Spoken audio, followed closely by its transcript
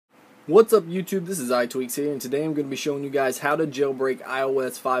What's up YouTube, this is iTweaks here, and today I'm going to be showing you guys how to jailbreak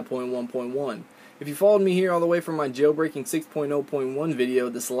iOS 5.1.1. If you followed me here all the way from my jailbreaking 6.0.1 video,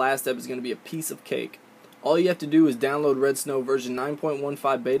 this last step is going to be a piece of cake. All you have to do is download redsn0w version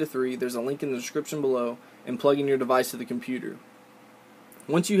 9.15 beta 3, there's a link in the description below, and plug in your device to the computer.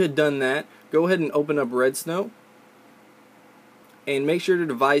 Once you had done that, go ahead and open up redsn0w, and make sure the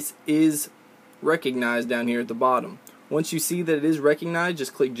device is recognized down here at the bottom. Once you see that it is recognized,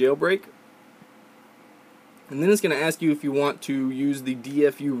 just click Jailbreak. And then it's going to ask you if you want to use the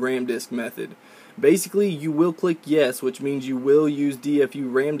DFU RAM disk method. Basically, you will click yes, which means you will use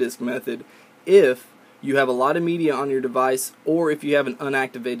DFU RAM disk method if you have a lot of media on your device or if you have an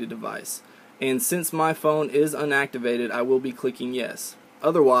unactivated device. And since my phone is unactivated, I will be clicking yes.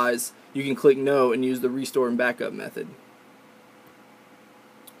 Otherwise, you can click no and use the restore and backup method.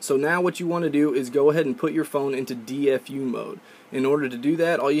 So now what you want to do is go ahead and put your phone into DFU mode. In order to do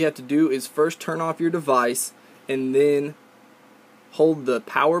that, all you have to do is first turn off your device and then hold the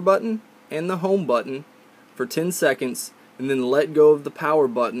power button and the home button for 10 seconds and then let go of the power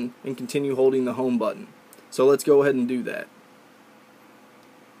button and continue holding the home button. So let's go ahead and do that.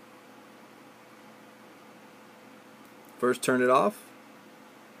 First turn it off.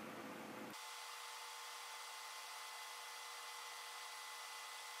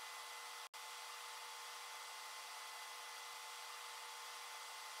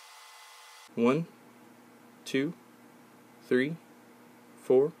 1, 2, 3,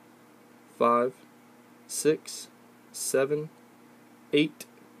 4, 5, 6, 7, 8,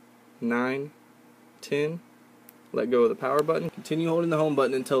 9, 10. Let go of the power button. Continue holding the home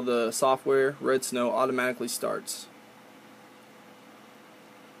button until the software redsn0w automatically starts.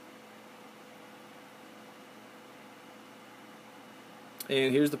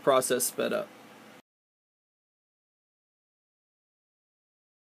 And here's the process sped up.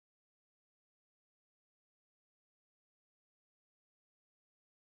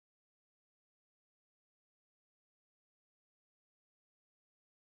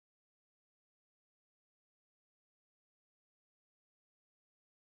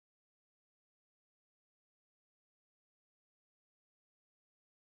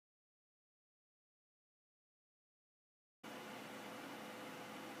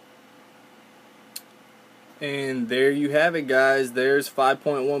 And there you have it, guys. There's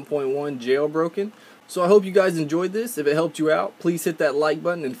 5.1.1 jailbroken. So I hope you guys enjoyed this. If it helped you out, please hit that like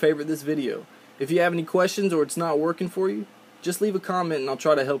button and favorite this video. If you have any questions or it's not working for you, just leave a comment and I'll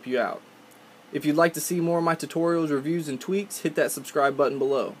try to help you out. If you'd like to see more of my tutorials, reviews, and tweaks, hit that subscribe button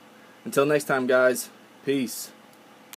below. Until next time, guys, peace.